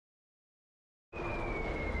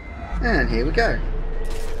And here we go.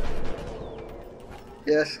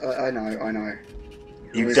 Yes, I know.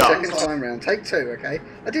 You Second don't. time round, take two, okay?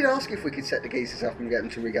 I did ask if we could set the geezers up and get them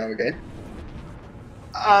to re-go again.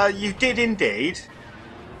 You did indeed.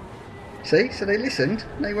 See, so they listened,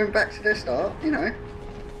 and they went back to their start, you know.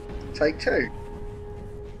 Take two.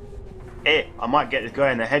 I might get this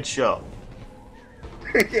guy in the headshot.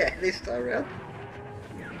 Yeah, this time round.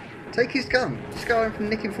 Take his gun. Just go in from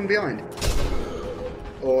nicking from behind.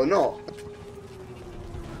 Or not.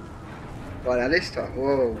 Right, now this time,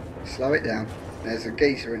 whoa, slow it down. There's a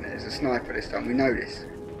geezer in there, there's a sniper this time, we know this.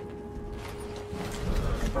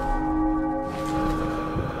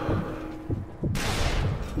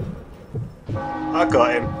 I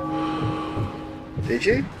got him. Did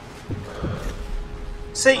you?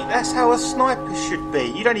 See, that's how a sniper should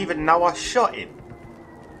be. You don't even know I shot him.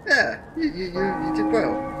 Yeah, you did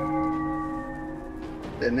well.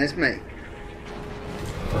 Then there's me.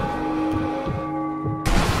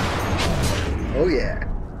 Oh yeah.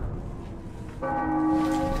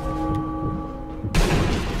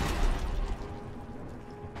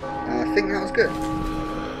 I think that was good.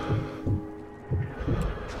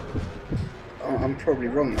 Oh, I'm probably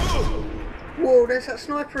wrong though. Whoa, there's that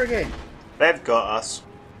sniper again. They've got us.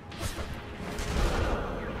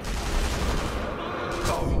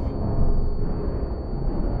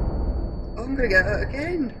 I'm gonna get hurt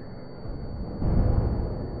again.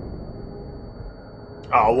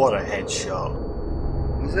 Oh, what a headshot.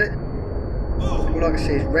 Was it? All I can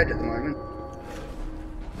see is red at the moment.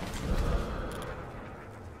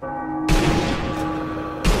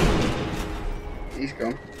 He's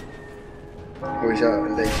gone. Or he's out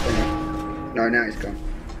at least, isn't he? No, now he's gone.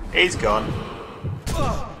 He's gone.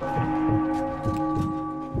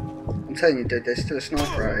 I'm telling you, dude, there's still a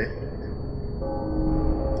sniper out here.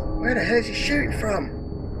 Where the hell is he shooting from?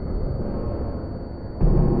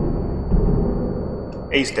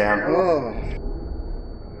 He's down. Oh.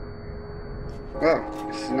 Well,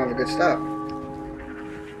 this is another good start.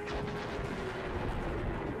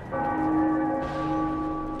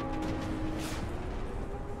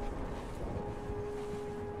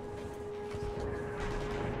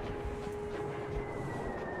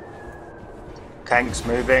 Tank's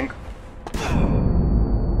moving.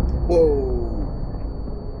 Whoa.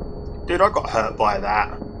 Dude, I got hurt by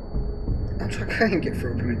that. I'm trying to get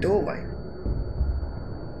through from a doorway.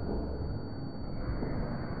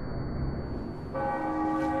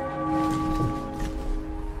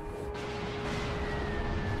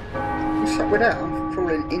 What's up with that? I'm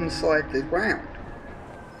crawling inside the ground.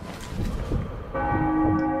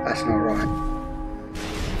 That's not right.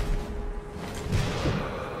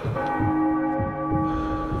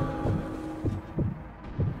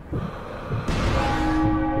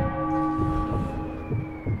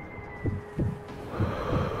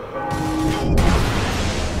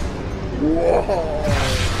 Whoa!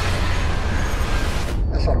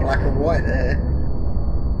 That's like black and white there.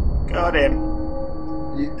 Got him.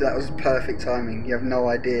 That was perfect timing. You have no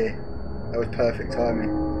idea. That was perfect timing.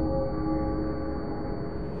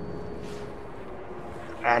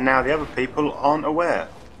 And now the other people aren't aware.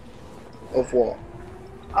 Of what?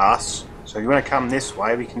 Us. So if you want to come this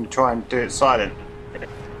way, we can try and do it silent.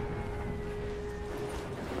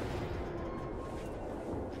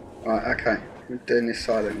 Right, okay. We're doing this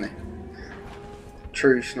silently.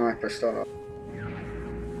 True sniper style.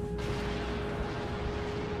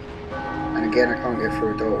 And again, I can't get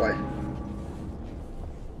through a doorway.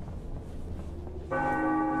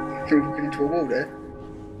 I think we're walking into a wall there.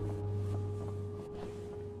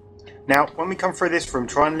 Now, when we come through this room,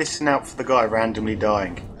 try and listen out for the guy randomly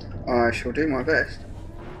dying. I shall do my best.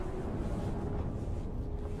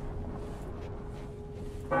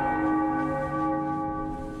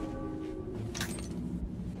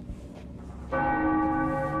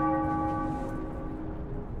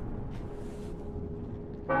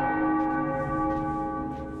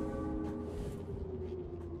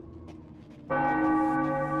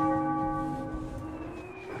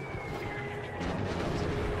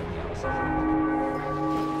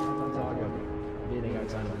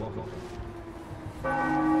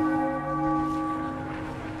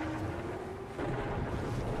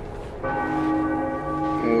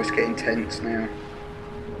 Oh, it's getting tense now.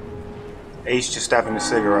 He's just having a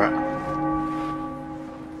cigarette.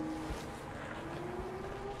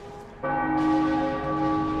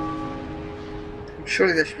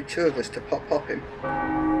 Surely there should be two of us to pop him.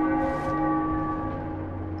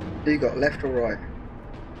 Who you got, left or right?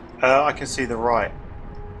 I can see the right.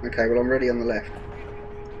 Okay, well I'm ready on the left.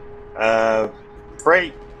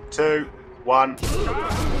 3, 2, 1.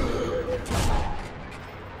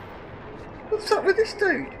 What's up with this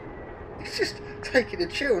dude? He's just taking a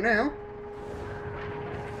chill now.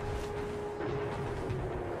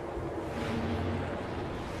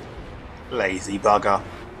 Lazy bugger.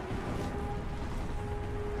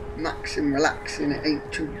 Maxing, relaxing, it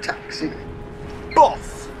ain't too taxing.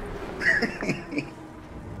 Boff!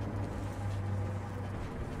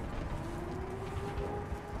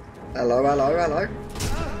 Hello, hello, hello.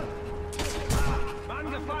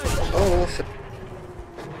 Oh, awesome.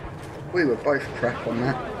 We were both crap on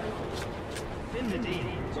that.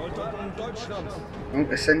 Oh,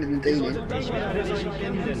 they're sending the Dean in.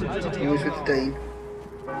 Always with the Dean.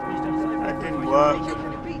 That didn't work.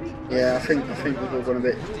 Yeah, I think we've all gone a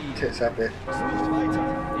bit tits up here.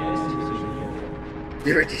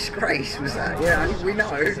 You're a disgrace, was that? Yeah, we know.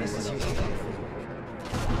 What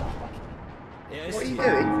are you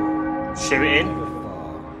doing? Shooting.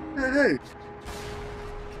 Who?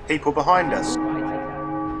 People behind us.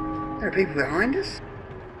 There are people behind us?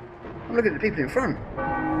 I'm looking at the people in front.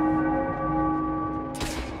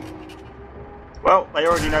 Well, they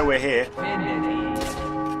already know we're here.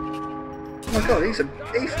 Oh my god, he's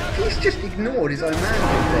just ignored his own man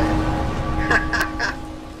there.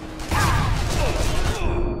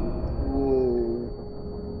 Whoa.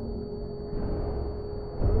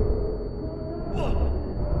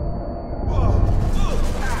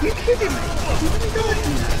 You kidding me? You didn't die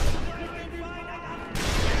from that.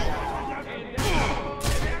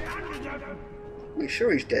 I'm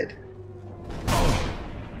sure he's dead.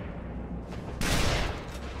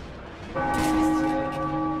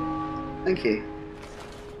 Thank you.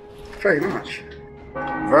 Very much.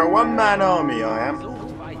 For a one-man army, I am.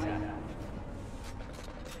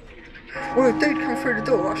 Well, a dude come through the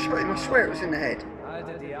door, I shot him, I swear it was in the head.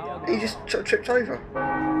 He just tripped over.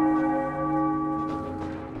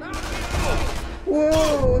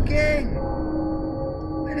 Whoa, again!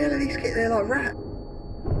 Where the hell did these get there like rat?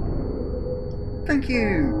 Thank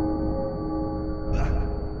you!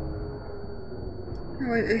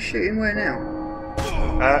 Oh, wait, who's shooting where now?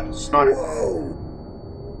 Sniper. Whoa!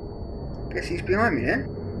 Guess he's behind me then.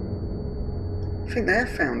 I think they have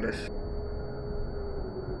found us.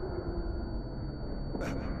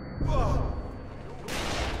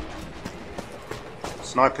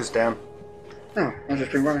 Sniper's down. Oh, I've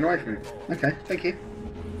just been running away from him. Okay, thank you.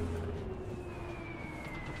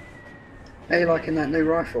 How are you liking that new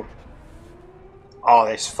rifle? Oh,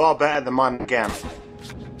 it's far better than mine again.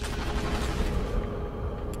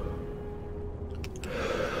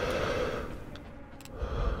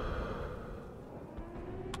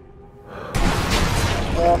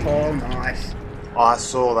 Oh, nice. I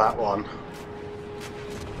saw that one.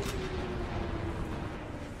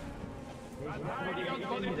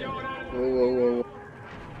 Whoa, whoa, whoa.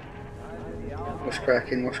 What's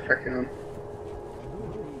cracking? What's cracking on?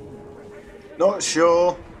 Not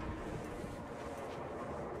sure.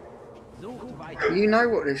 You know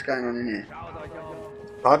what is going on in here?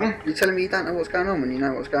 Pardon? You're telling me you don't know what's going on when you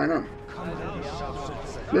know what's going on?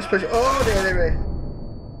 Let's push. Oh, there.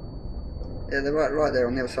 Yeah, they're right there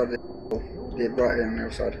on the other side of the wall. Yeah, right here on the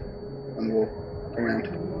other side. On the wall. Come around.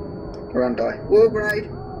 Go around, die. Whoa, grenade!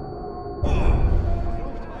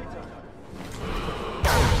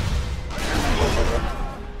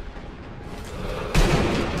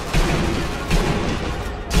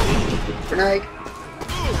 Grenade!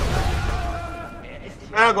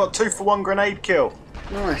 I got 2 for 1 grenade kill.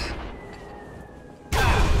 Nice.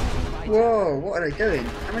 Whoa, what are they doing?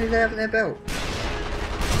 How many do they have in their belt?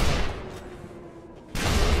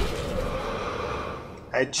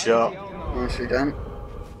 Headshot. Nicely done.